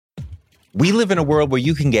We live in a world where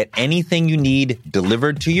you can get anything you need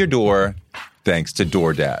delivered to your door thanks to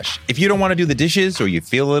DoorDash. If you don't want to do the dishes or you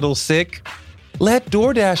feel a little sick, let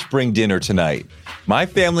DoorDash bring dinner tonight. My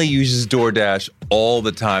family uses DoorDash all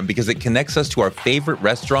the time because it connects us to our favorite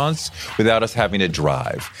restaurants without us having to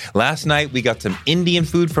drive. Last night, we got some Indian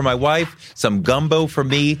food for my wife, some gumbo for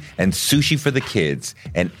me, and sushi for the kids.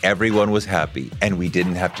 And everyone was happy, and we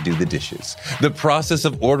didn't have to do the dishes. The process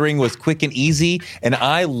of ordering was quick and easy, and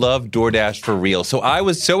I love DoorDash for real. So I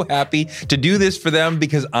was so happy to do this for them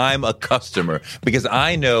because I'm a customer, because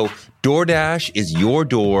I know DoorDash is your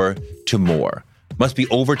door to more. Must be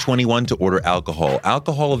over 21 to order alcohol.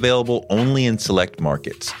 Alcohol available only in select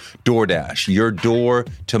markets. DoorDash, your door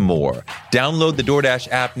to more. Download the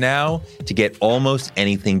DoorDash app now to get almost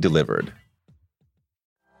anything delivered.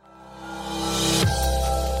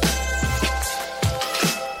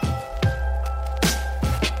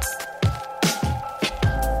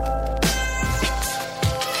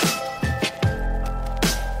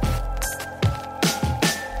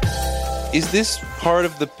 Is this part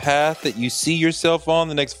of the path that you see yourself on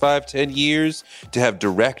the next 5-10 years? To have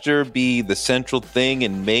director be the central thing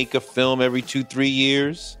and make a film every 2-3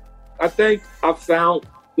 years? I think I've found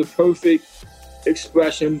the perfect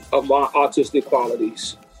expression of my artistic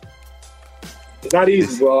qualities. It's not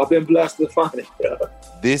easy, bro. I've been blessed to find it.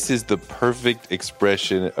 This is the perfect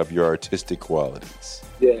expression of your artistic qualities.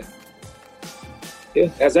 Yeah.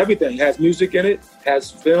 It has everything. It has music in it, has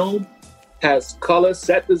film, has color,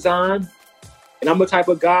 set design. And I'm the type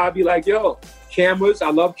of guy, I'd be like, yo, cameras, I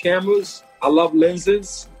love cameras. I love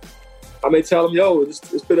lenses. I may tell them, yo,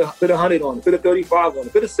 just put a 100 on it, put a 35 on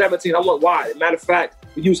it, put a 17. I want wide. Matter of fact,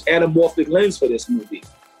 we use anamorphic lens for this movie.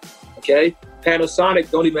 Okay? Panasonic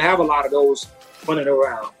don't even have a lot of those running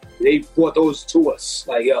around. They brought those to us.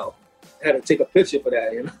 Like, yo, I had to take a picture for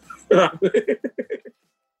that, you know?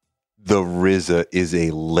 The RZA is a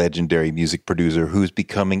legendary music producer who's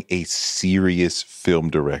becoming a serious film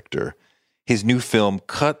director. His new film,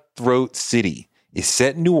 Cutthroat City, is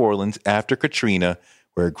set in New Orleans after Katrina,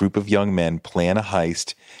 where a group of young men plan a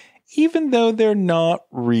heist, even though they're not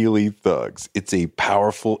really thugs. It's a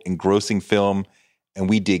powerful, engrossing film, and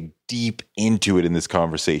we dig deep into it in this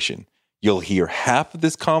conversation. You'll hear half of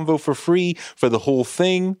this convo for free. For the whole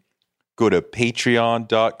thing, go to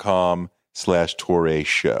patreon.com/Touré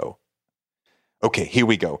Show. Okay, here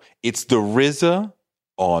we go. It's the RZA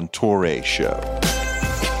on Touré Show.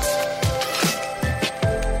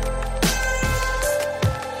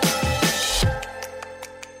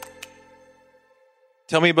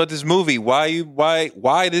 Tell me about this movie.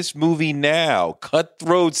 Why this movie now?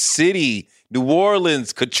 Cutthroat City, New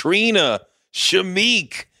Orleans, Katrina,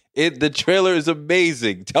 Shamik. The trailer is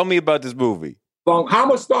amazing. Tell me about this movie. How am I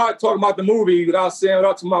gonna start talking about the movie without saying it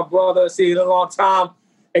up to my brother, seeing it a long time,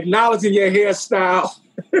 acknowledging your hairstyle,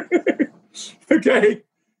 okay?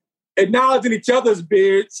 Acknowledging each other's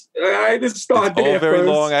beards. All right, let's start there. All very first.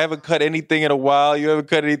 long. I haven't cut anything in a while. You haven't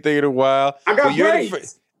cut anything in a while. I got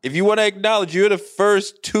braids. If you want to acknowledge, you're the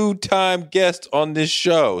first 2-time guest on this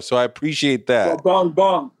show, so I appreciate that. Bong.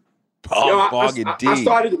 Bong, indeed. I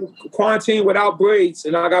started quarantine without braids,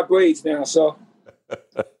 and I got braids now, so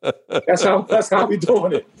that's how we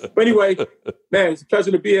doing it. But anyway, man, it's a pleasure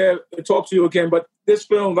to be here and talk to you again. But this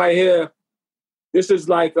film right here, this is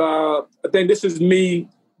like, I think this is me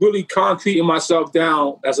really concreting myself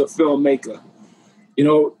down as a filmmaker. You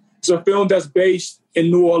know, it's a film that's based in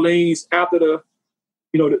New Orleans after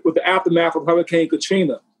with the aftermath of Hurricane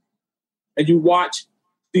Katrina. And you watch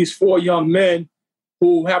these 4 young men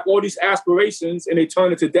who have all these aspirations and they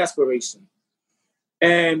turn into desperation.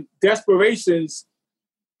 And desperations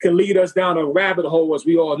can lead us down a rabbit hole, as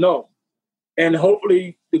we all know. And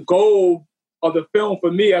hopefully the goal of the film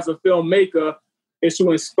for me as a filmmaker is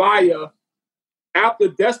to inspire, after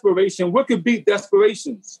desperation, what could beat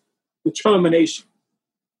desperations? Determination.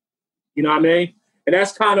 You know what I mean? And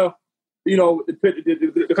that's kind of,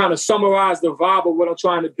 to kind of summarize the vibe of what I'm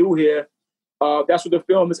trying to do here. That's what the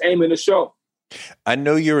film is aiming to show. I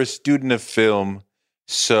know you're a student of film,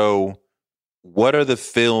 so what are the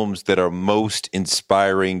films that are most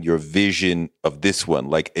inspiring your vision of this one?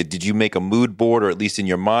 Like, did you make a mood board, or at least in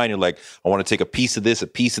your mind, you're like, I want to take a piece of this, a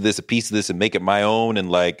piece of this, a piece of this, and make it my own?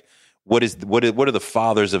 And like, what are the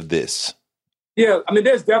fathers of this? Yeah, I mean,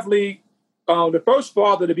 there's definitely the first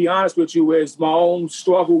father, to be honest with you, is my own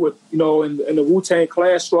struggle with, in the Wu-Tang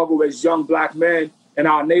Clan struggle as young black men in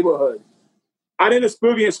our neighborhood. I didn't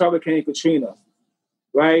experience Hurricane Katrina,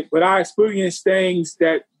 right? But I experienced things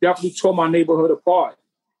that definitely tore my neighborhood apart.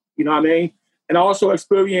 You know what I mean? And I also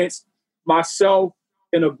experienced myself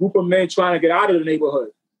and a group of men trying to get out of the neighborhood,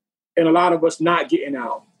 and a lot of us not getting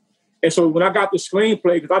out. And so when I got the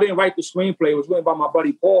screenplay, because I didn't write the screenplay, it was written by my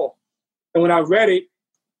buddy Paul. And when I read it,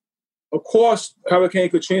 of course, Hurricane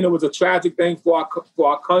Katrina was a tragic thing for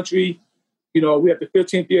our country. You know, we have the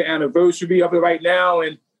 15th year anniversary of it right now,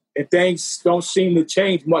 and things don't seem to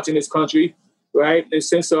change much in this country, right? In the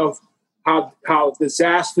sense of how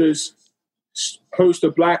disasters hurts the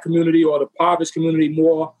Black community or the impoverished community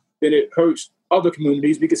more than it hurts other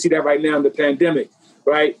communities. We can see that right now in the pandemic,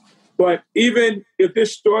 right? But even if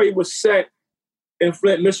this story was set in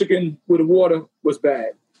Flint, Michigan, where the water was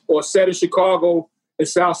bad, or set in Chicago and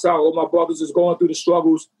South, where my brothers is going through the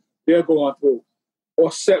struggles they're going through,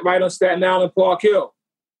 or set right on Staten Island, Park Hill,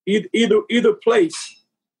 either place,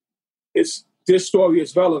 this story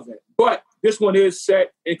is relevant. But this one is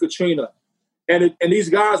set in Katrina. And these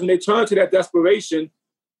guys, when they turn to that desperation,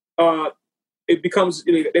 it becomes,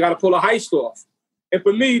 they got to pull a heist off. And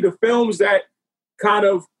for me, the films that kind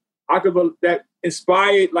of, that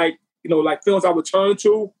inspired, like films I would turn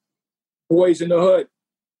to, Boys in the Hood.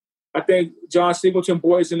 I think John Singleton,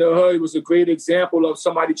 Boys in the Hood, was a great example of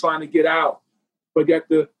somebody trying to get out, but that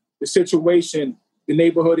the situation, the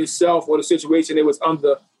neighborhood itself, or the situation it was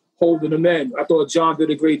under, holding them in. I thought John did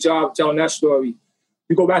a great job telling that story.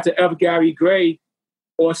 You go back to F. Gary Gray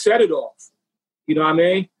on Set It Off, you know what I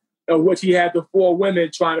mean? In which he had the 4 women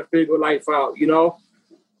trying to figure life out, you know?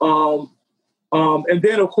 And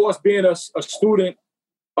then, of course, being a student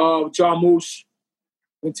of Jarmusch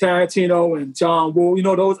and Tarantino and John Woo, you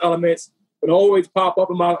know, those elements would always pop up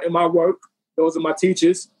in my work. Those are my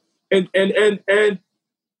teachers. And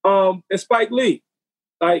Spike Lee.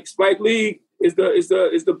 Like, Spike Lee is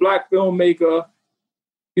the Black filmmaker.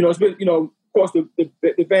 You know, it's been, you know, of course,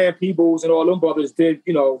 the Van Peebles and all them brothers did,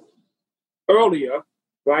 you know, earlier,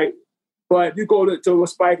 right? But you go to what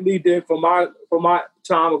Spike Lee did from my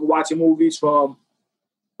time of watching movies, from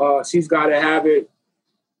She's Gotta Have It,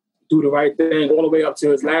 Do the Right Thing, all the way up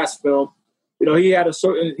to his last film. You know, he has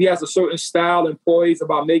a certain style and poise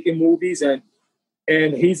about making movies, and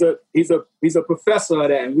he's a professor of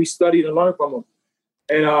that, and we studied and learned from him.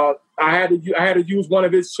 And I had to use one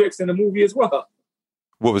of his tricks in the movie as well.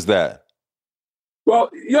 What was that?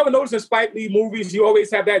 Well, you ever notice in Spike Lee movies, you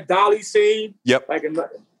always have that dolly scene? Yep.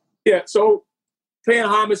 Yeah, so paying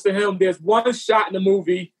homage to him, there's one shot in the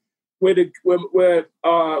movie where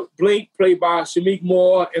Blink, played by Shameik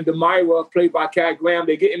Moore, and Demira, played by Cat Graham,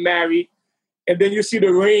 they're getting married, and then you see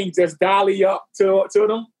the rings just dolly up to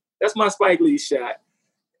them. That's my Spike Lee shot.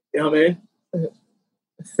 You know what I mean?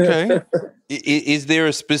 Okay. Is there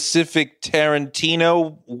a specific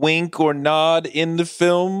Tarantino wink or nod in the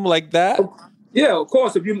film like that? Yeah, of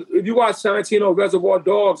course. If you watch Tarantino Reservoir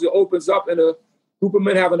Dogs, it opens up in a group of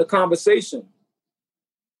men having a conversation.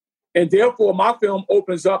 And therefore, my film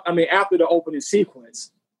opens up, after the opening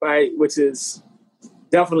sequence, right, which is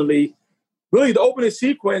definitely, really the opening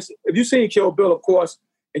sequence. If you've seen Kill Bill, of course,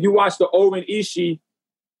 and you watch the Oren Ishii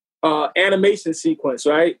animation sequence,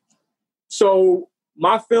 right? So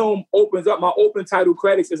my film opens up, my open title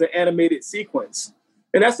credits is an animated sequence.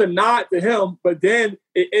 And that's a nod to him, but then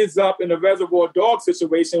it ends up in a Reservoir Dogs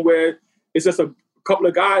situation where it's just a couple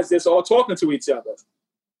of guys that's all talking to each other.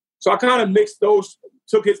 So I kind of mixed those,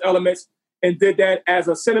 took his elements and did that as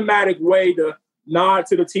a cinematic way to nod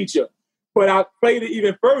to the teacher. But I played it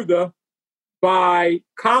even further by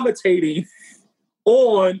commentating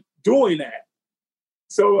on doing that.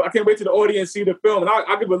 So I can't wait till the audience see the film. And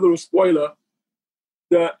I'll give a little spoiler.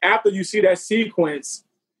 After you see that sequence,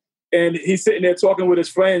 and he's sitting there talking with his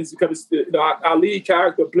friends, because our lead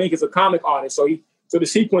character, Blink, is a comic artist. So the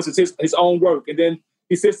sequence is his own work. And then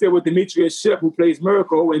he sits there with Demetrius Shipp, who plays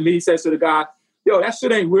Miracle, and he says to the guy, yo, that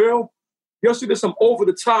shit ain't real. Your shit is some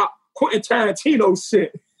over-the-top Quentin Tarantino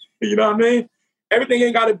shit. You know what I mean? Everything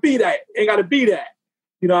ain't got to be that. Ain't got to be that.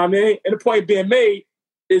 You know what I mean? And the point being made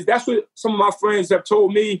is that's what some of my friends have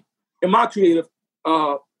told me in my creative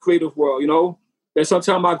world, you know, that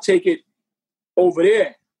sometimes I take it over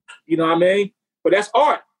there. You know what I mean? But that's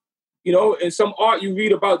art. You know, in some art you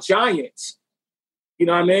read about giants. You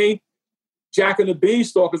know what I mean? Jack and the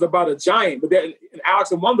Beanstalk is about a giant. But then in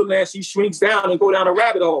Alice in Wonderland, she shrinks down and go down a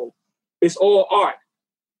rabbit hole. It's all art.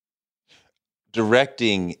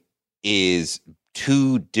 Directing is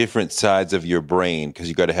two different sides of your brain, because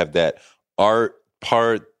you got to have that art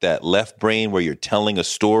part, that left brain where you're telling a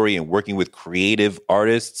story and working with creative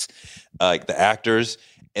artists, like the actors,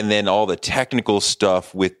 and then all the technical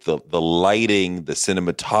stuff with the lighting, the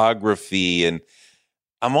cinematography. And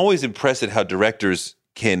I'm always impressed at how directors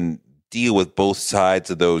can deal with both sides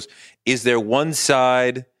of those. Is there one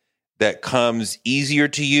side that comes easier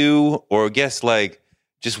to you? Or I guess, like,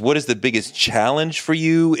 just what is the biggest challenge for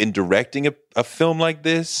you in directing a film like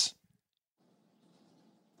this?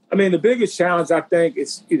 I mean, the biggest challenge, I think,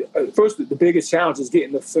 is first, the biggest challenge is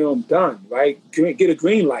getting the film done, right? Get a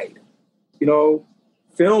green light. You know,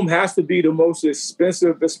 film has to be the most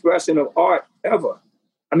expensive expression of art ever.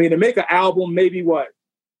 I mean, to make an album, maybe what,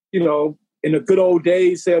 you know, in the good old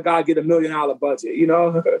days, say a guy get $1 million budget, you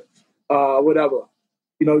know, whatever.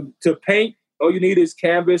 You know, to paint, all you need is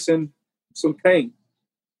canvas and some paint.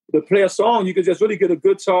 To play a song, you can just really get a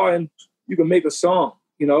guitar and you can make a song,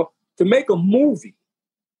 you know. To make a movie,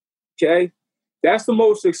 okay, that's the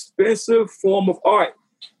most expensive form of art.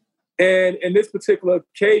 And in this particular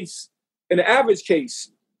case, in the average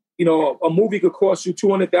case, you know, a movie could cost you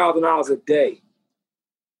 $200,000 a day,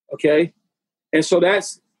 okay? And so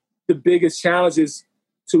that's the biggest challenge, is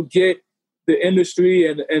to get the industry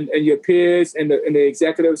and your peers and the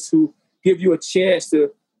executives to give you a chance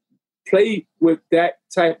to play with that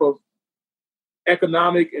type of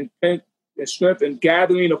economic and strength and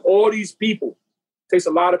gathering of all these people. It takes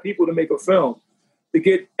a lot of people to make a film, to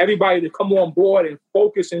get everybody to come on board and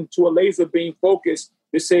focus into a laser beam focus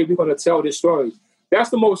to say, we're going to tell this story. That's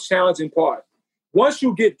the most challenging part. Once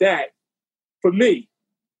you get that, for me,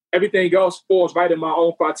 everything else falls right in my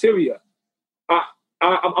own criteria.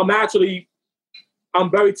 I'm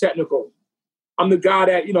very technical. I'm the guy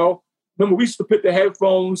that, you know, remember we used to put the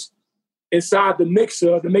headphones inside the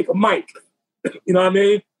mixer to make a mic. You know what I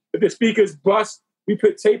mean? If the speakers bust, we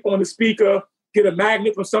put tape on the speaker, get a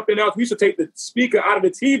magnet from something else. We used to take the speaker out of the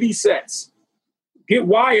TV sets, get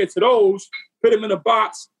wired to those, put them in a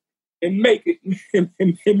box, and make it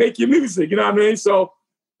and make your music. You know what I mean? So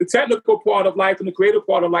the technical part of life and the creative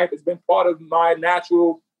part of life has been part of my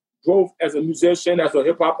natural growth as a musician, as a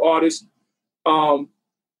hip hop artist. And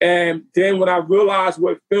then when I realized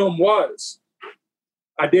what film was,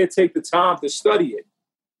 I did take the time to study it.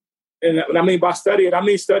 And what I mean by study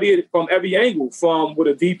it from every angle, from what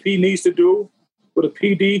a DP needs to do, what a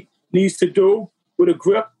PD needs to do, with a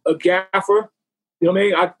grip, a gaffer. You know what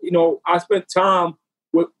I mean? I spent time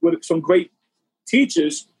with some great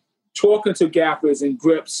teachers talking to gaffers and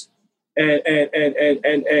grips and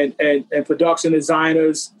production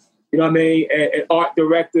designers, you know what I mean, and art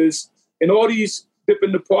directors, and all these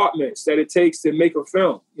different departments that it takes to make a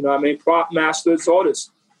film. You know what I mean? Prop masters, all this.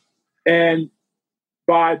 And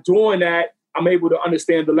by doing that, I'm able to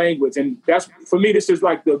understand the language. And that's, for me, this is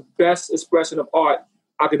like the best expression of art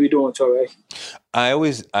I could be doing, Torre. I'm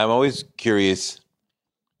always curious,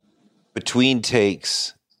 between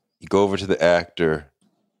takes, you go over to the actor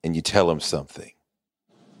and you tell him something.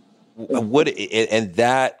 And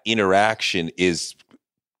that interaction is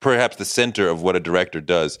perhaps the center of what a director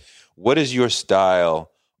does. What is your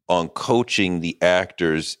style on coaching the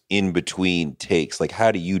actors in between takes? Like,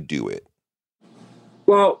 how do you do it?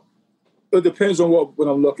 Well, it depends on what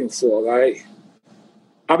I'm looking for, right?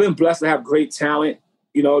 I've been blessed to have great talent,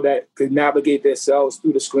 you know, that could navigate themselves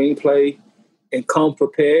through the screenplay and come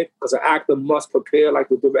prepared, because an actor must prepare. Like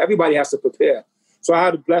everybody has to prepare. So I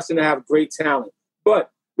had the blessing to have great talent. But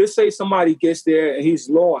let's say somebody gets there and he's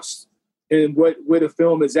lost in where the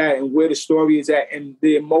film is at and where the story is at and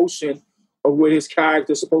the emotion of where his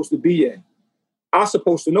character is supposed to be in. I'm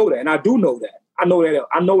supposed to know that, and I do know that. I know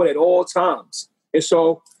it at all times. And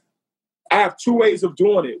so I have two ways of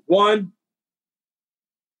doing it. One,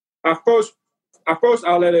 I'll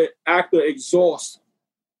let an actor exhaust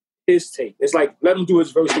his take. It's like, let him do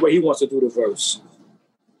his verse the way he wants to do the verse.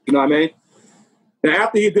 You know what I mean? Now,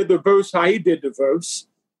 after he did the verse, how he did the verse,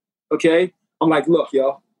 okay, I'm like, look,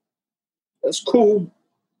 yo, that's cool,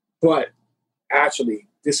 but actually,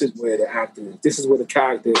 this is where the actor is. This is where the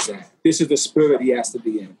character is at. This is the spirit he has to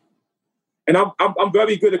be in. And I'm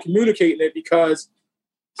very good at communicating it because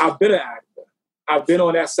I've been an actor. I've been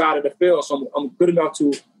on that side of the field, so I'm good enough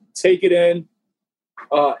to take it in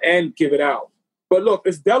and give it out. But look,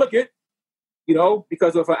 it's delicate, you know,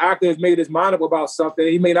 because if an actor has made his mind up about something,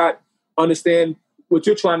 he may not understand what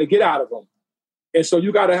you're trying to get out of him. And so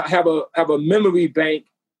you got to have a memory bank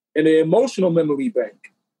and an emotional memory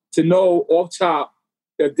bank to know off top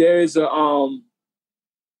that there is a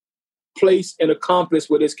place and a compass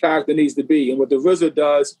where this character needs to be. And what the RZA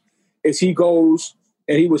does is he goes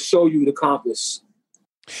and he will show you the compass.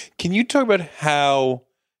 Can you talk about how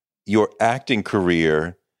your acting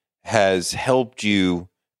career has helped you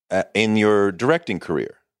in your directing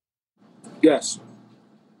career? Yes.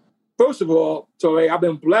 First of all, Torre, I've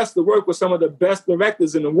been blessed to work with some of the best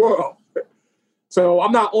directors in the world. So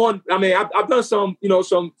I'm not on. I mean, I've done some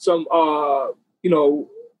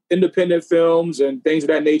independent films and things of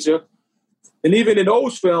that nature, and even in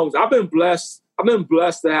those films, I've been blessed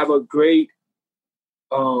to have a great,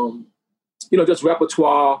 just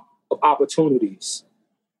repertoire of opportunities.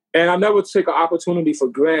 And I never take an opportunity for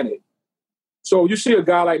granted. So you see a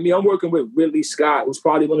guy like me, I'm working with Ridley Scott, who's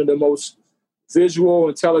probably one of the most visual,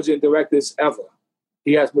 intelligent directors ever.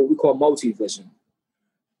 He has what we call multi-vision.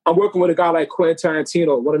 I'm working with a guy like Quentin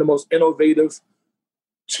Tarantino, one of the most innovative,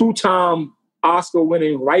 2-time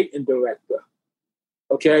Oscar-winning writing director,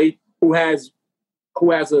 okay, who has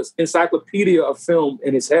an encyclopedia of film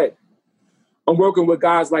in his head. I'm working with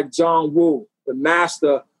guys like John Woo, the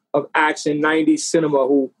master of action 90s cinema,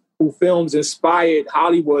 who films inspired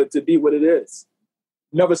Hollywood to be what it is.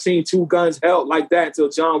 Never seen two guns held like that until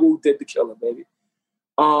John Woo did The Killer, baby.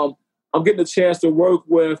 I'm getting a chance to work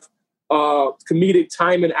with comedic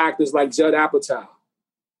timing actors like Judd Apatow.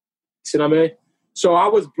 See what I mean? So I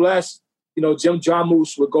was blessed, Jim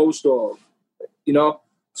Jarmusch with Ghost Dog,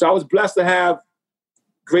 So I was blessed to have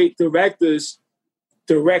great directors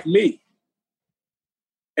direct me.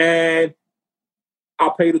 And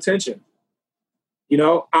I paid attention.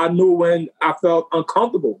 I knew when I felt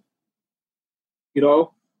uncomfortable. I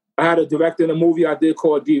had a director in a movie I did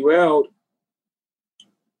called Derailed,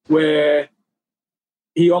 where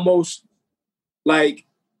he almost,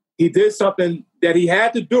 he did something that he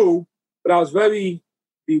had to do, but I was very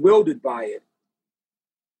bewildered by it.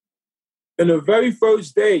 And the very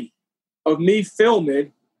first day of me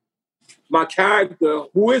filming, my character,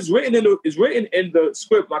 who is written in the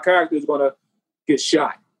script, my character is going to get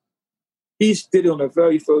shot. He did it on the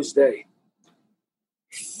very first day.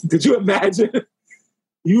 Did you imagine?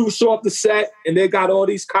 You show up the set and they got all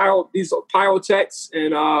these pyrotechs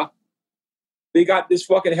and they got this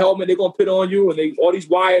fucking helmet they're gonna put on you and all these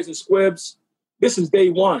wires and squibs. This is day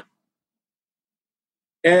one.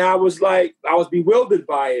 And I was bewildered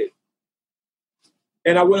by it.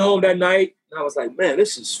 And I went home that night and I was like, man,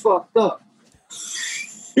 this is fucked up.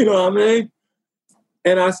 You know what I mean?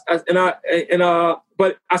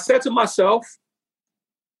 But I said to myself,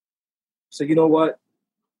 you know what?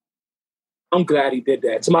 I'm glad he did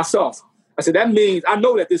that. To myself. I said, that means I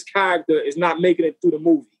know that this character is not making it through the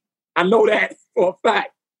movie. I know that for a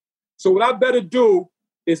fact. So what I better do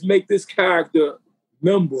is make this character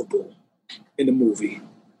memorable in the movie.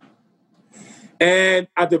 And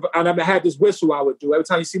I had this whistle I would do. Every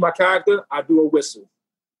time you see my character, I do a whistle.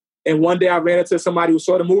 And one day I ran into somebody who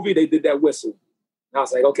saw the movie, they did that whistle. And I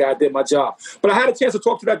was like, okay, I did my job. But I had a chance to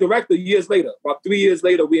talk to that director years later. About 3 years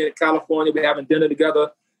later, we're in California, we're having dinner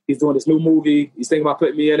together. He's doing this new movie. He's thinking about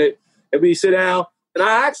putting me in it. And we sit down, and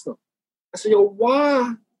I asked him, I said, yo,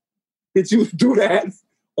 why did you do that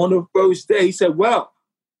on the first day? He said, well,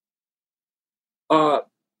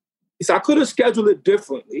 he said, I could have scheduled it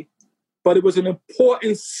differently, but it was an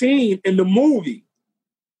important scene in the movie.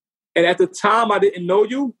 And at the time, I didn't know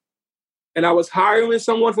you, and I was hiring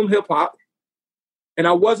someone from hip-hop, and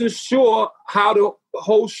I wasn't sure how the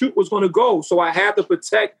whole shoot was going to go, so I had to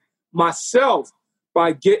protect myself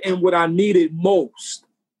by getting what I needed most.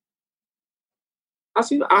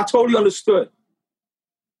 I totally understood.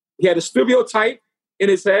 He had a stereotype in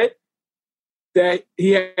his head that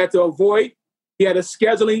he had to avoid. He had a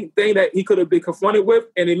scheduling thing that he could have been confronted with.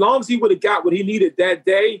 And as long as he would have got what he needed that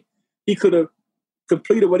day, he could have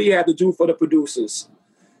completed what he had to do for the producers.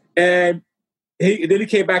 And then he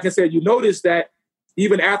came back and said, you notice that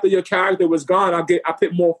even after your character was gone, I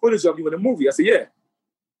put more footage of you in the movie. I said, yeah.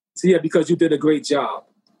 So yeah, because you did a great job.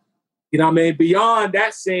 You know what I mean? Beyond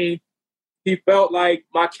that scene, he felt like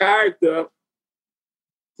my character,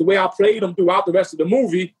 the way I played him throughout the rest of the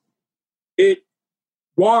movie, it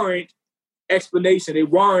warranted explanation. It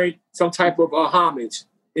warranted some type of homage.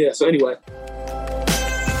 Yeah, so anyway.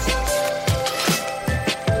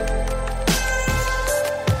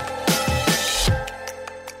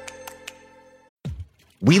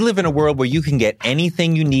 We live in a world where you can get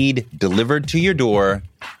anything you need delivered to your door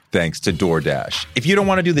thanks to DoorDash. If you don't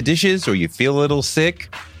want to do the dishes or you feel a little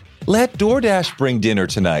sick, let DoorDash bring dinner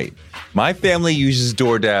tonight. My family uses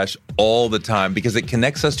DoorDash all the time because it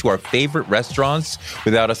connects us to our favorite restaurants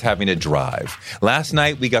without us having to drive. Last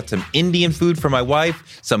night, we got some Indian food for my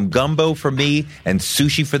wife, some gumbo for me, and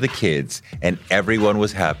sushi for the kids. And everyone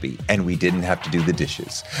was happy, and we didn't have to do the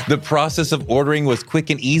dishes. The process of ordering was quick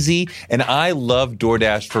and easy, and I love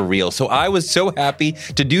DoorDash for real. So I was so happy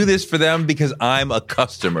to do this for them because I'm a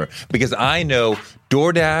customer, because I know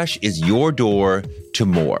DoorDash is your door to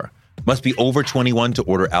more. Must be over 21 to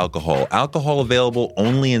order alcohol. Alcohol available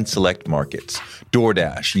only in select markets.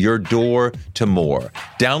 DoorDash, your door to more.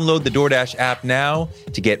 Download the DoorDash app now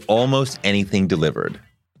to get almost anything delivered.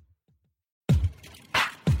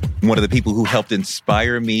 One of the people who helped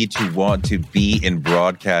inspire me to want to be in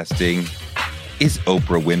broadcasting is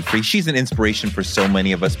Oprah Winfrey. She's an inspiration for so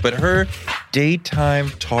many of us, but her daytime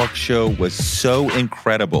talk show was so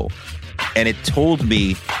incredible. And it told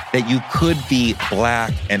me that you could be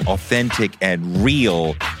Black and authentic and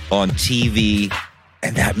real on TV.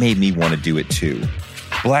 And that made me want to do it too.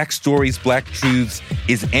 Black Stories, Black Truths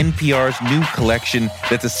is NPR's new collection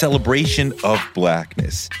that's a celebration of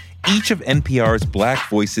Blackness. Each of NPR's Black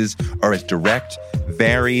voices are as direct,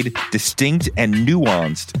 varied, distinct, and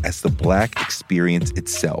nuanced as the Black experience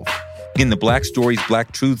itself. In the Black Stories,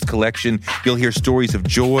 Black Truths collection, you'll hear stories of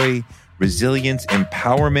joy, resilience,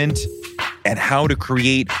 empowerment, and how to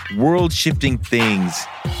create world-shifting things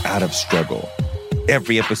out of struggle.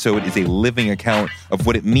 Every episode is a living account of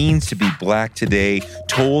what it means to be Black today,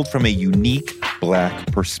 told from a unique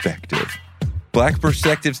Black perspective. Black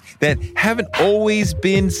perspectives that haven't always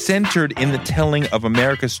been centered in the telling of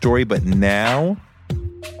America's story, but now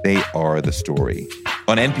they are the story.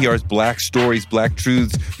 On NPR's Black Stories, Black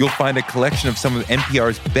Truths, you'll find a collection of some of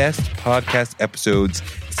NPR's best podcast episodes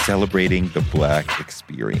celebrating the Black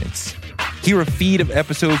experience. Hear a feed of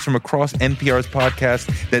episodes from across NPR's podcasts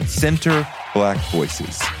that center Black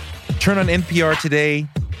voices. Turn on NPR today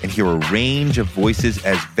and hear a range of voices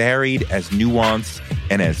as varied, as nuanced,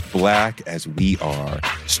 and as Black as we are.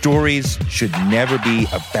 Stories should never be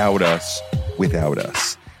about us without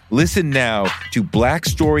us. Listen now to Black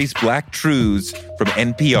Stories, Black Truths from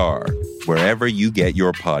NPR, wherever you get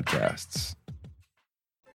your podcasts.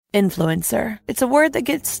 Influencer. It's a word that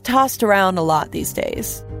gets tossed around a lot these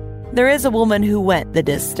days. There is a woman who went the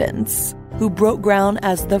distance, who broke ground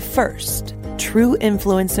as the first true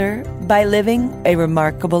influencer by living a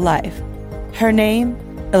remarkable life. Her name,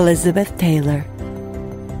 Elizabeth Taylor.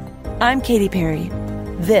 I'm Katy Perry.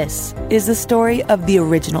 This is the story of the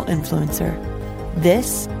original influencer.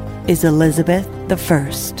 This is Elizabeth the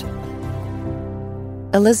First.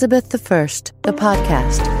 Elizabeth the First, the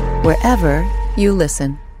podcast, wherever you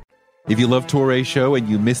listen. If you love Torre's show and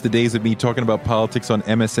you miss the days of me talking about politics on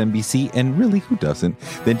MSNBC, and really, who doesn't,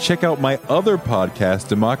 then check out my other podcast,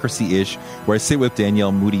 Democracy-ish, where I sit with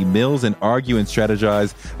Danielle Moody Mills and argue and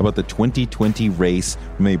strategize about the 2020 race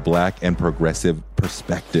from a Black and progressive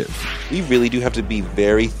perspective. We really do have to be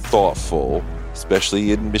very thoughtful,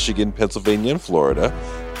 especially in Michigan, Pennsylvania, and Florida,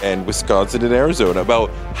 and Wisconsin and Arizona, about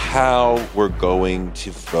how we're going to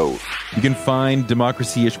vote. You can find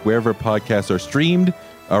Democracy-ish wherever podcasts are streamed.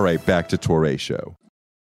 All right, back to Torre's show.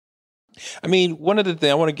 I mean, one of the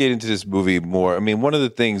things, I want to get into this movie more. I mean, one of the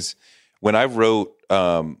things, when I wrote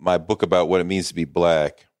my book about what it means to be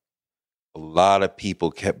Black, a lot of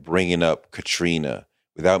people kept bringing up Katrina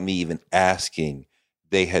without me even asking.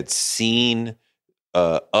 They had seen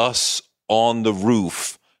us on the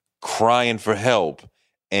roof crying for help,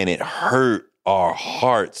 and it hurt our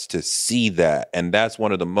hearts to see that. And that's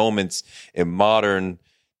one of the moments in modern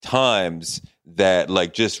times that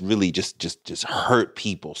like just really just hurt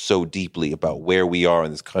people so deeply about where we are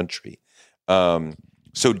in this country.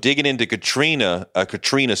 So digging into Katrina, a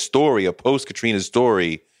Katrina story, a post-Katrina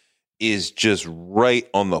story, is just right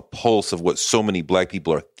on the pulse of what so many Black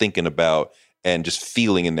people are thinking about and just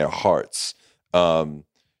feeling in their hearts.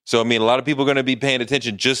 So, I mean, a lot of people are going to be paying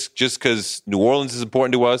attention just because New Orleans is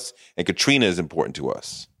important to us and Katrina is important to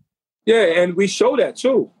us. Yeah, and we show that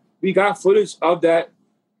too. We got footage of that,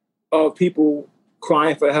 of people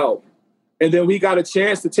crying for help. And then we got a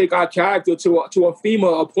chance to take our character to a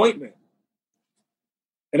FEMA appointment.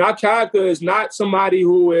 And our character is not somebody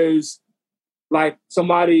who is like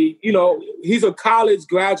somebody, you know, he's a college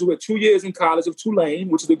graduate, 2 years in college of Tulane,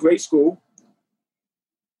 which is a great school.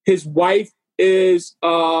 His wife is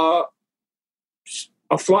a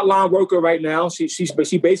frontline worker right now. She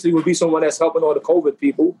basically would be someone that's helping all the COVID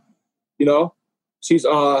people, you know. She's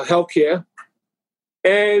healthcare.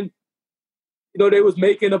 And, you know, they was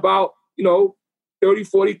making about, you know,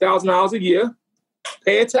 $30,000, $40,000 a year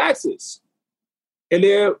paying taxes. And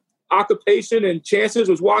their occupation and chances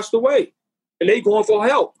was washed away. And they going for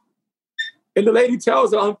help. And the lady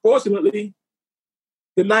tells her, unfortunately,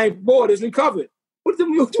 the ninth board isn't covered. What do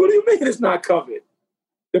you mean it's not covered?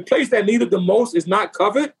 The place that needed the most is not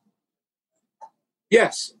covered?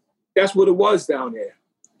 Yes, that's what it was down there.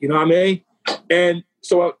 You know what I mean? And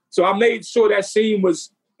so I made sure that scene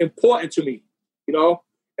was important to me, you know?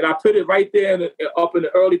 And I put it right there up in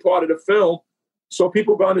the early part of the film so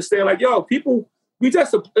people can understand, like, yo, people, it's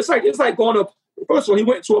like going to, first of all, he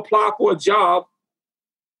went to apply for a job,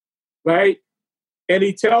 right? And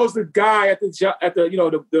he tells the guy at the you know,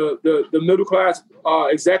 the middle class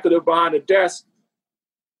executive behind the desk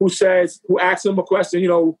who asks him a question, you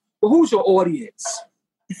know, well, who's your audience?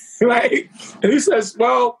 Right? And he says,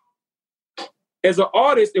 well, as an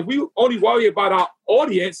artist, if we only worry about our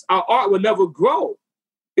audience, our art will never grow.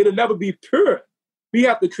 It'll never be pure. We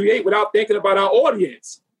have to create without thinking about our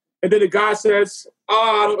audience. And then the guy says,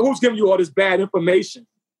 who's giving you all this bad information?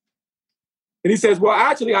 And he says, well,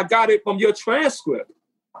 actually, I got it from your transcript,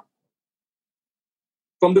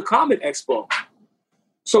 from the Comic Expo.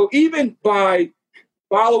 So even by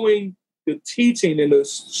following the teaching and the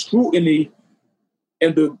scrutiny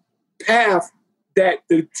and the path that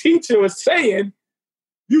the teacher was saying,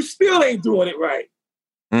 you still ain't doing it right.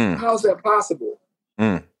 How is that possible?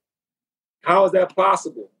 How is that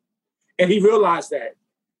possible? And he realized that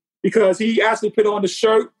because he actually put on the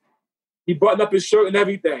shirt, he buttoned up his shirt and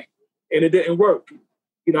everything, and it didn't work.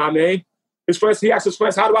 You know what I mean? He asked his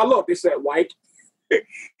friends, how do I look? They said, white.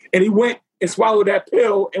 And he went and swallowed that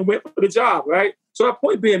pill and went for the job, right? So that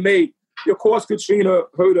point being made, of course, Katrina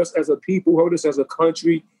hurt us as a people, hurt us as a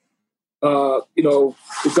country. The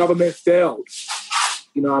government failed.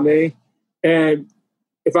 You know what I mean? And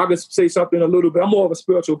if I could say something a little bit, I'm more of a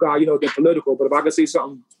spiritual guy, than political, but if I could say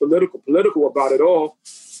something political about it all,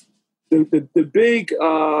 the big,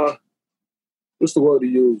 what's the word to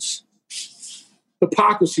use?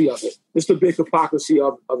 Hypocrisy of it. It's the big hypocrisy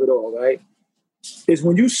of it all, right? Is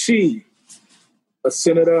when you see a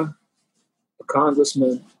senator, a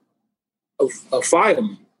congressman, a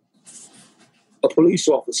fireman, a police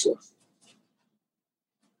officer,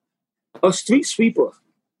 a street sweeper,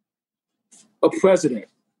 a president,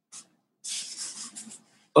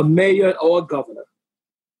 a mayor or a governor,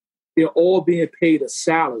 they're all being paid a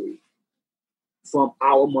salary from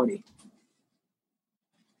our money.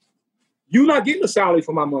 You're not getting a salary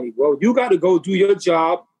from our money, bro. You got to go do your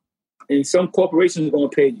job, and some corporation is going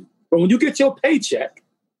to pay you. But when you get your paycheck,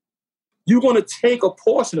 you're going to take a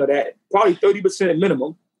portion of that, probably 30%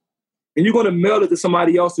 minimum, and you're going to mail it to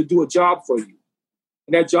somebody else to do a job for you.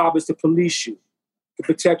 And that job is to police you, to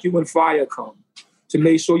protect you when fire comes, to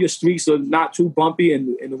make sure your streets are not too bumpy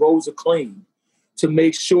and the roads are clean, to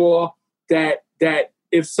make sure that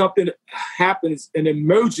if something happens, an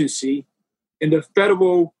emergency, and the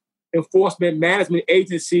federal enforcement management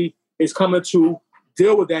agency is coming to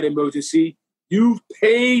deal with that emergency, you've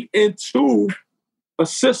paid into a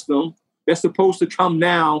system that's supposed to come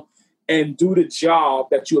now and do the job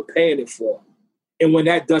that you're paying it for. And when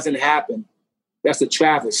that doesn't happen, that's a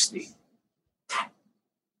travesty.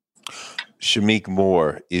 Shameik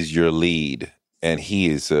Moore is your lead, and he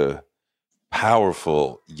is a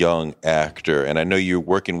powerful young actor. And I know you're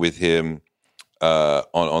working with him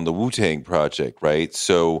on the Wu-Tang project, right?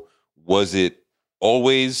 So was it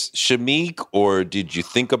always Shameik, or did you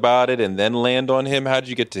think about it and then land on him? How did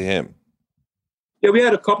you get to him? Yeah, we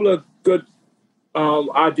had a couple of good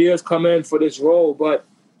ideas come in for this role, but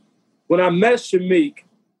when I met Shameik,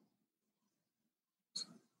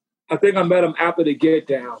 I think I met him after the Get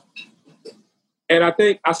Down. And I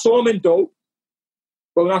think I saw him in Dope,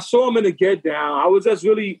 but when I saw him in the Get Down, I was just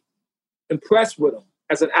really impressed with him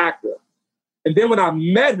as an actor. And then when I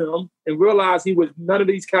met him and realized he was none of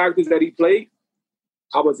these characters that he played,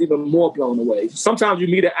 I was even more blown away. Sometimes you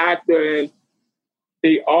meet an actor and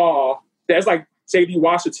that's like J.D.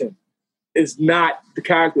 Washington, is not the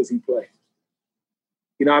characters he played.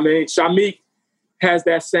 You know what I mean? Shameik has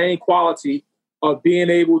that same quality of being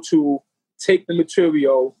able to take the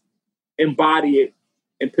material, embody it,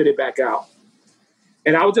 and put it back out.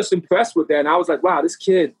 And I was just impressed with that. And I was like, wow, this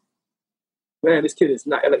kid is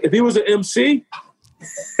not, like, if he was an MC,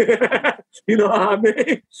 you know what I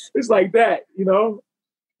mean? It's like that,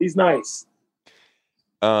 He's nice.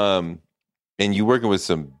 And you're working with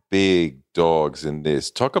some big dogs in this.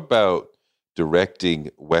 Talk about directing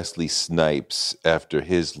Wesley Snipes after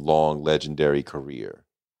his long, legendary career.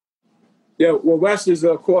 Yeah, well, Wes is,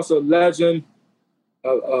 of course, a legend.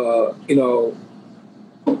 I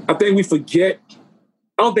think we forget.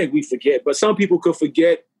 I don't think we forget, but some people could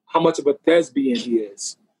forget how much of a thespian he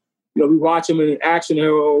is. We watch him in Action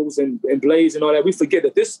Heroes and Blaze and all that. We forget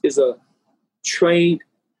that this is a trained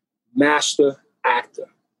master actor.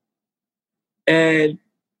 And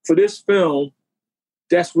for this film,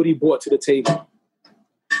 that's what he brought to the table.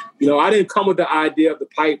 I didn't come with the idea of the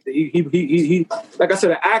pipe. He like I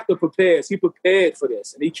said, an actor prepares. He prepared for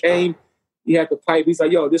this. And he came, he had the pipe. He's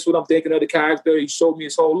like, yo, this is what I'm thinking of the character. He showed me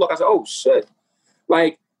his whole look. I said, oh, shit.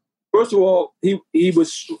 Like, first of all, he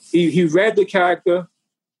read the character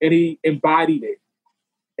and he embodied it.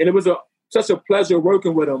 And it was such a pleasure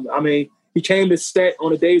working with him. I mean, he came to set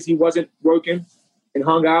on the days he wasn't working and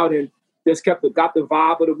hung out and just got the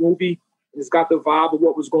vibe of the movie, just got the vibe of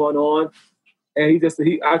what was going on. And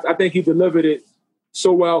I think he delivered it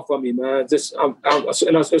so well for me, man.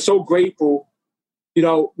 I'm so grateful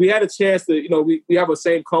we had a chance to, we have the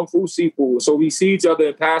same kung fu seafood. So we see each other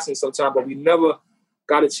in passing sometimes, but we never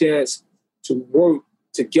got a chance to work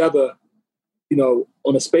together,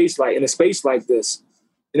 in a space like this.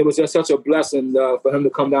 And it was just such a blessing for him to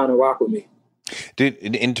come down and rock with me.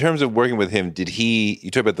 In terms of working with him,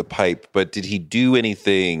 you talk about the pipe, but did he do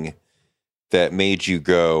anything that made you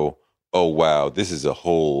go, oh, wow, this is a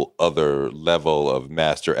whole other level of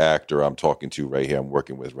master actor I'm talking to right here, I'm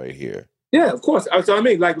working with right here? Yeah, of course. That's what I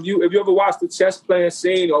mean. Like, if you ever watch the chess playing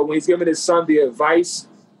scene or when he's giving his son the advice,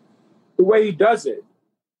 the way he does it,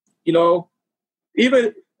 even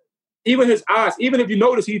his eyes, even if you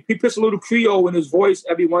notice, he puts a little Creole in his voice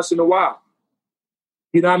every once in a while.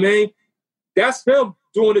 You know what I mean? That's him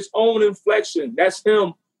doing his own inflection. That's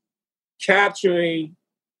him capturing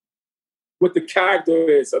what the character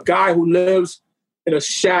is. A guy who lives in a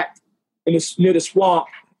shack near the swamp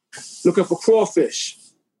looking for crawfish.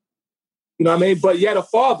 You know what I mean? But yet a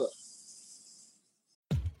father.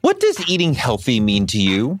 What does eating healthy mean to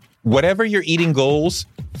you? Whatever your eating goals,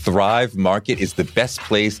 Thrive Market is the best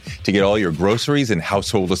place to get all your groceries and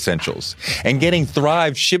household essentials. And getting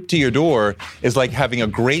Thrive shipped to your door is like having a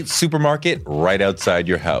great supermarket right outside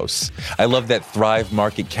your house. I love that Thrive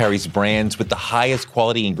Market carries brands with the highest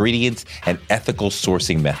quality ingredients and ethical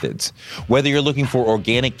sourcing methods. Whether you're looking for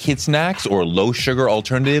organic kid snacks or low sugar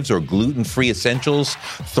alternatives or gluten-free essentials,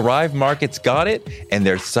 Thrive Market's got it, and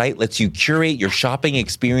their site lets you curate your shopping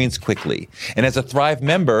experience quickly. And as a Thrive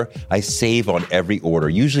member, I save on every order,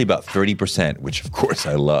 usually about 30%, which of course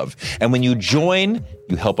I love. And when you join,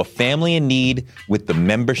 you help a family in need with the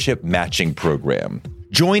membership matching program.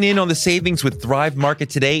 Join in on the savings with Thrive Market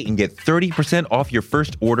today and get 30% off your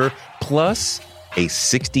first order plus a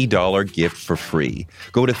 $60 gift for free.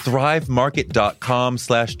 Go to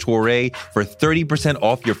thrivemarket.com/Toure for 30%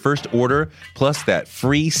 off your first order plus that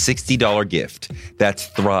free $60 gift. That's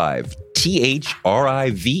Thrive,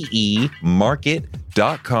 THRIVE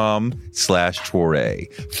market.com/Toure.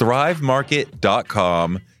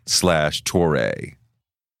 thrivemarket.com/Toure.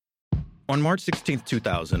 On March 16th,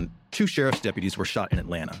 2000, 2 sheriff's deputies were shot in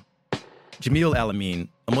Atlanta. Jamil Al-Amin,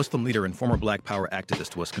 a Muslim leader and former Black Power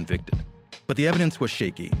activist, was convicted. But the evidence was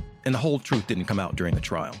shaky, and the whole truth didn't come out during the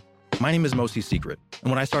trial. My name is Mosi Secret,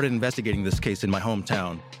 and when I started investigating this case in my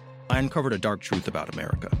hometown, I uncovered a dark truth about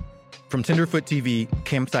America. From Tenderfoot TV,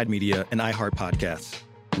 Campside Media, and iHeart Podcasts,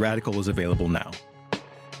 Radical is available now.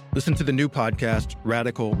 Listen to the new podcast,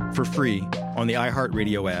 Radical, for free on the iHeart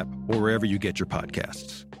Radio app or wherever you get your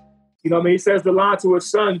podcasts. You know what I mean? He says the line to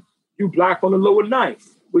his son, "You black on the lower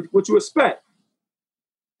ninth. What you expect?"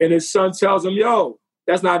 And his son tells him, "Yo,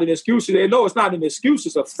 that's not an excuse." They know it's not an excuse,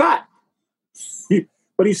 it's a fact.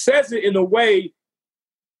 But he says it in a way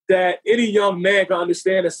that any young man can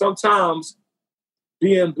understand that sometimes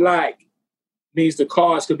being black means the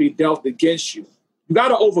cards could be dealt against you. You got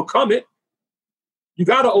to overcome it.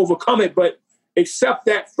 But accept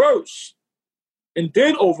that first and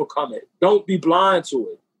then overcome it. Don't be blind to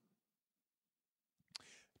it.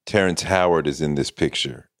 Terrence Howard is in this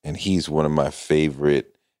picture, and he's one of my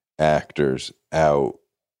favorite actors out,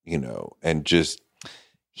 and just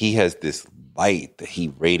he has this light that he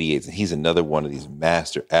radiates, and he's another one of these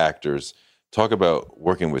master actors. Talk about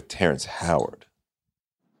working with Terrence Howard.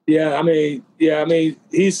 He has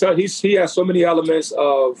so many elements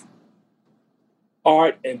of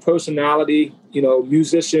art and personality,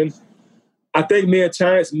 musician. I think me and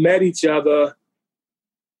Terrence met each other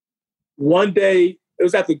one day. It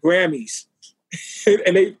was at the Grammys,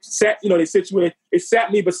 and they sat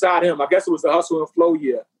me beside him. I guess it was the Hustle and Flow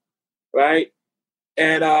year, right?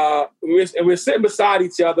 And we're sitting beside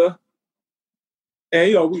each other,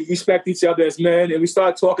 and we respect each other as men, and we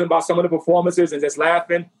started talking about some of the performances and just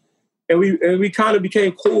laughing, and we kind of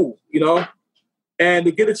became cool, And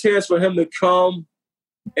to get a chance for him to come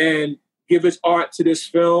and give his art to this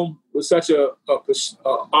film was such a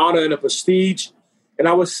honor and a prestige. And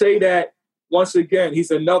I would say that once again, he's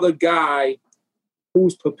another guy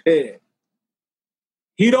who's prepared.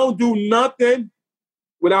 He don't do nothing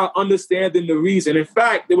without understanding the reason. In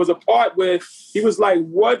fact, there was a part where he was like,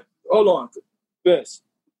 "What? Hold on, this.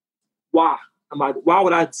 Why? Why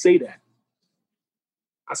would I say that?"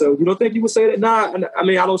 I said, "You don't think you would say that?" Nah, I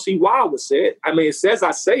don't see why I would say it. It says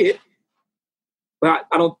I say it, but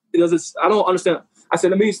I don't understand. I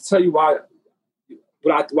said, "Let me tell you why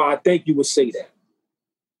I think you would say that.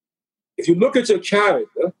 If you look at your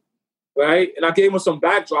character, right?" And I gave him some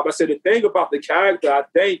backdrop. I said, the thing about the character, I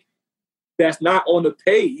think, that's not on the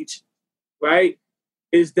page, right,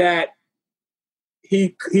 is that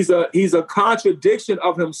he's a contradiction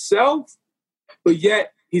of himself, but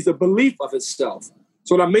yet he's a belief of himself.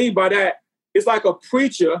 So what I mean by that, it's like a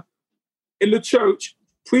preacher in the church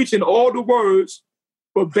preaching all the words,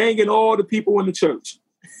 but banging all the people in the church.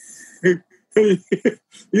 You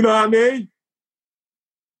know what I mean?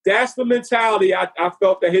 That's the mentality I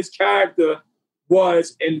felt that his character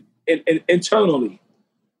was in internally.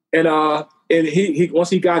 And he once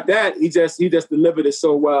he got that, he just delivered it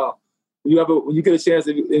so well. When you get a chance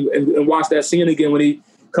and watch that scene again, when he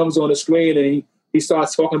comes on the screen and he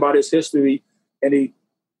starts talking about his history, and he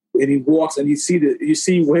walks and you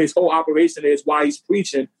see where his whole operation is, why he's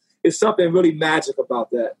preaching. It's something really magic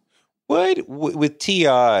about that. What with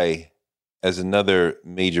T.I. as another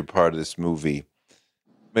major part of this movie?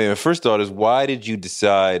 My first thought is, why did you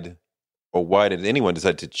decide, or why did anyone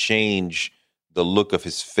decide to change the look of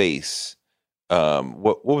his face?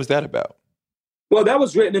 What was that about? Well, that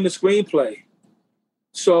was written in the screenplay.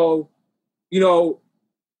 So,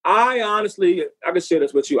 I can share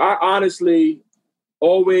this with you. I honestly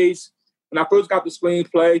always, when I first got the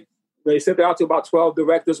screenplay, they sent it out to about 12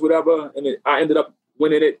 directors, whatever, and I ended up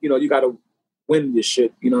winning it. You got to win this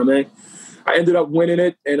shit, you know what I mean? I ended up winning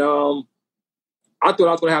it, and I thought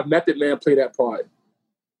I was going to have Method Man play that part.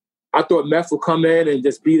 I thought Meth would come in and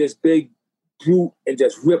just be this big brute and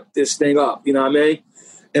just rip this thing up, you know what I mean?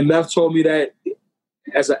 And Meth told me that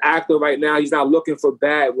as an actor right now, he's not looking for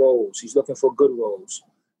bad roles. He's looking for good roles.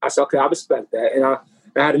 I said, okay, I respect that. And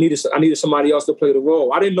I needed somebody else to play the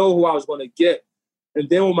role. I didn't know who I was going to get. And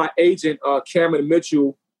then when my agent, Cameron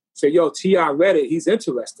Mitchell, said, yo, T.I. read it, he's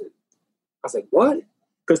interested. I was like, what?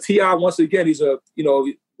 Because T.I., once again, he's the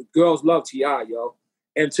girls love T.I., yo.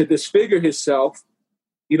 And to disfigure himself,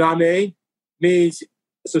 you know what I mean, means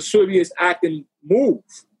it's a serious acting move.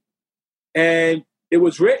 And it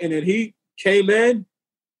was written, and he came in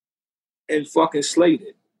and fucking slayed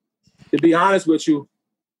it. To be honest with you,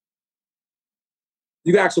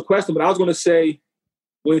 you can ask a question, but I was going to say,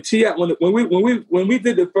 when we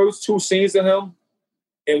did the first two scenes of him,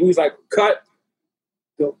 and we was like, cut,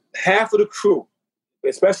 half of the crew,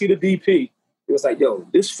 especially the DP, it was like, yo,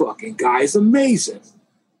 this fucking guy is amazing.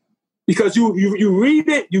 Because you read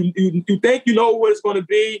it, you think you know what it's going to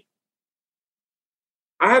be.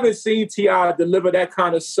 I haven't seen T.I. deliver that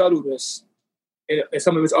kind of subtleness in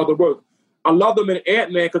some of his other work. I love him in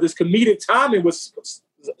Ant-Man because his comedic timing was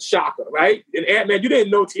a shocker, right? In Ant-Man, you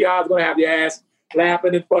didn't know T.I. was going to have your ass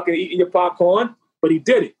laughing and fucking eating your popcorn, but he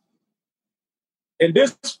did it. In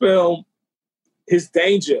this film, his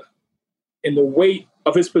danger and the weight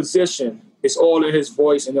of his position is all in his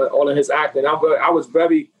voice and all in his acting. I was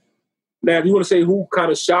very, now if you want to say who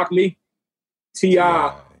kind of shocked me,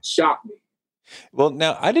 T.I. shocked me. Well,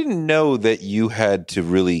 now, I didn't know that you had to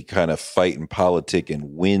really kind of fight and politic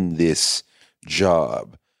and win this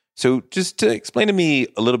job. So just to explain to me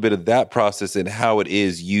a little bit of that process and how it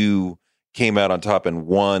is you came out on top and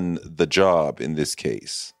won the job in this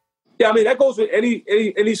case. Yeah, I mean, that goes with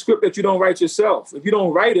any script that you don't write yourself. If you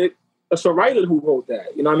don't write it, it's a writer who wrote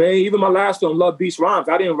that. You know what I mean? Even my last film, Love Beats Rhymes,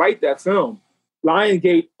 I didn't write that film.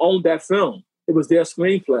 Lionsgate owned that film. It was their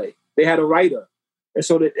screenplay. They had a writer. And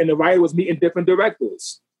so the writer was meeting different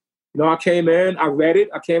directors. I came in, I read it.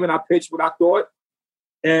 I came in, I pitched what I thought.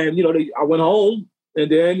 And, I went home. And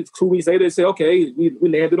then 2 weeks later, they said, okay, we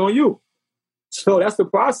landed on you. So that's the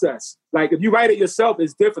process. Like, if you write it yourself,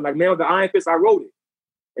 it's different. Like, Man with the Iron Fist, I wrote it.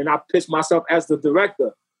 And I pitched myself as the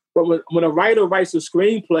director. But when a writer writes a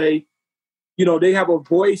screenplay, they have a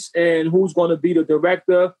voice in who's going to be the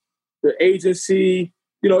director, the agency.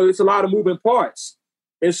 It's a lot of moving parts.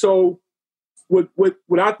 And so what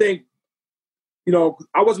I think,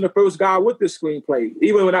 I wasn't the first guy with this screenplay.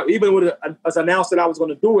 Even when it was announced that I was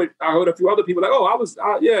going to do it, I heard a few other people like, "Oh, I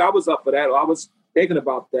was up for that," or "I was thinking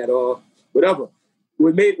about that," or whatever.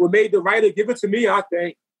 What made the writer give it to me, I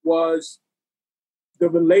think, was the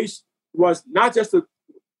relation. Was not just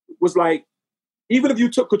was like, even if you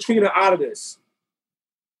took Katrina out of this,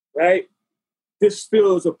 right? This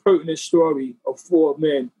still is a pertinent story of four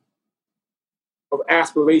men of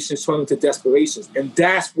aspirations turning to desperations. And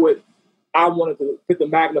that's what I wanted to put the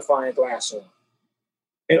magnifying glass on.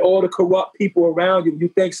 And all the corrupt people around you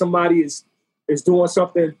think somebody is doing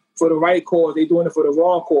something for the right cause, they're doing it for the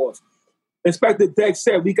wrong cause. Inspector Deck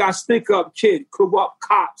said, we got stick-up kid, corrupt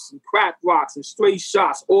cops, and crack rocks, and straight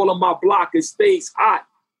shots all on my block. It stays hot.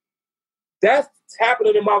 That's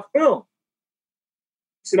happening in my film.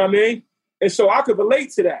 See what I mean? And so I could relate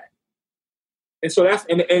to that. And so that's,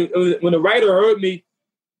 and when the writer heard me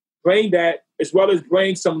bring that, as well as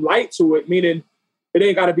bring some light to it, meaning it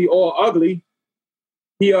ain't got to be all ugly,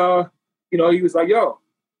 he was like, yo,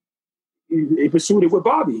 he pursued it with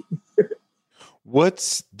Bobby.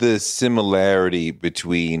 What's the similarity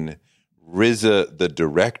between RZA the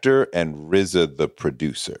director and RZA the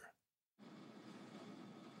producer?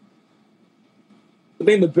 I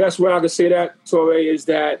think the best way I could say that, Torre, is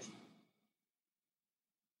that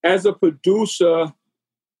as a producer,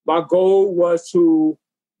 my goal was to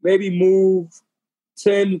maybe move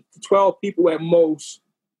 10 to 12 people at most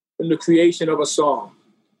in the creation of a song.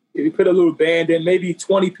 If you put a little band in, maybe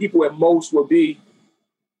 20 people at most will be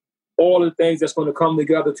all the things that's going to come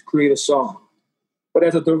together to create a song. But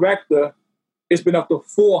as a director, it's been up to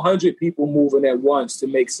 400 people moving at once to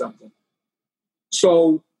make something.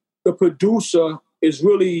 So the producer is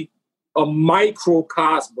really a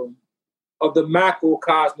microcosm of the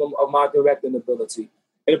macrocosm of my directing ability.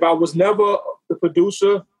 And if I was never the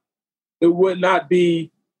producer, I wouldn't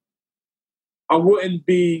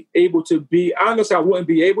be able to be, honestly, I wouldn't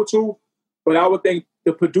be able to, but I would think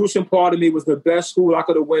the producing part of me was the best school I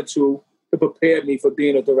could have went to prepare me for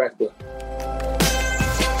being a director.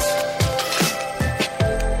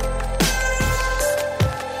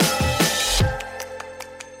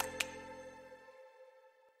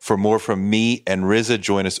 For more from me and RZA,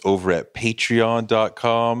 join us over at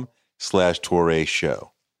patreon.com/Torre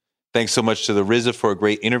Show. Thanks so much to the RZA for a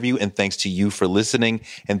great interview, and thanks to you for listening.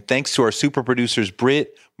 And thanks to our super producers,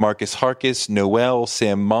 Britt, Marcus Harkis, Noel,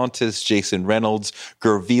 Sam Montes, Jason Reynolds,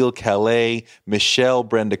 Gerville Calais, Michelle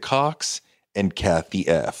Brenda Cox, and Kathy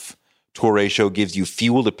F. Torre Show gives you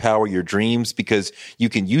fuel to power your dreams because you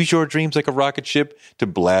can use your dreams like a rocket ship to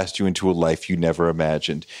blast you into a life you never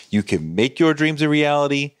imagined. You can make your dreams a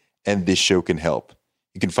reality, and this show can help.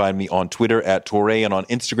 You can find me on Twitter at Torre and on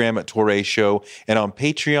Instagram at Torre Show and on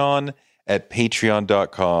Patreon at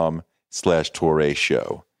patreon.com/Torre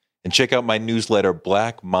Show. And check out my newsletter,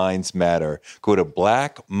 Black Minds Matter. Go to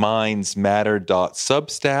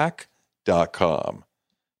blackmindsmatter.substack.com.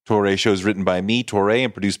 Torre Show is written by me, Torre,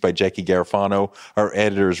 and produced by Jackie Garofano. Our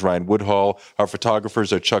editor is Ryan Woodhall. Our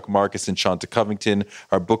photographers are Chuck Marcus and Shanta Covington.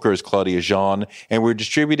 Our booker is Claudia Jean. And we're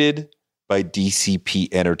distributed by DCP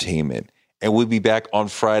Entertainment. And we'll be back on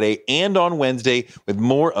Friday and on Wednesday with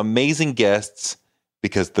more amazing guests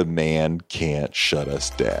because the man can't shut us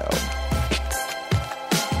down.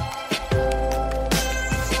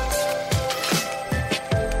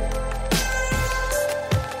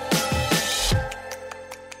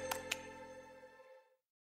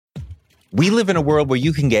 We live in a world where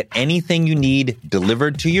you can get anything you need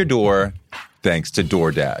delivered to your door thanks to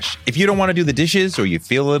DoorDash. If you don't want to do the dishes or you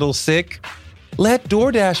feel a little sick, let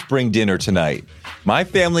DoorDash bring dinner tonight. My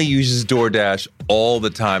family uses DoorDash all the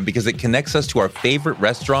time because it connects us to our favorite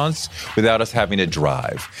restaurants without us having to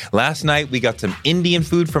drive. Last night, we got some Indian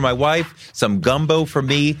food for my wife, some gumbo for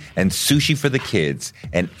me, and sushi for the kids.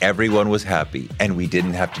 And everyone was happy, and we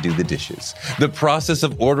didn't have to do the dishes. The process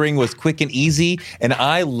of ordering was quick and easy, and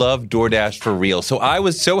I love DoorDash for real. So I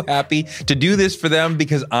was so happy to do this for them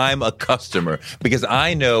because I'm a customer, because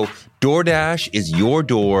I know DoorDash is your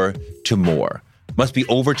door to more. Must be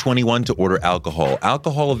over 21 to order alcohol.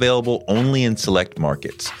 Alcohol available only in select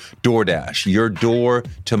markets. DoorDash, your door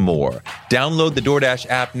to more. Download the DoorDash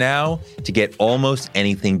app now to get almost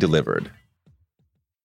anything delivered.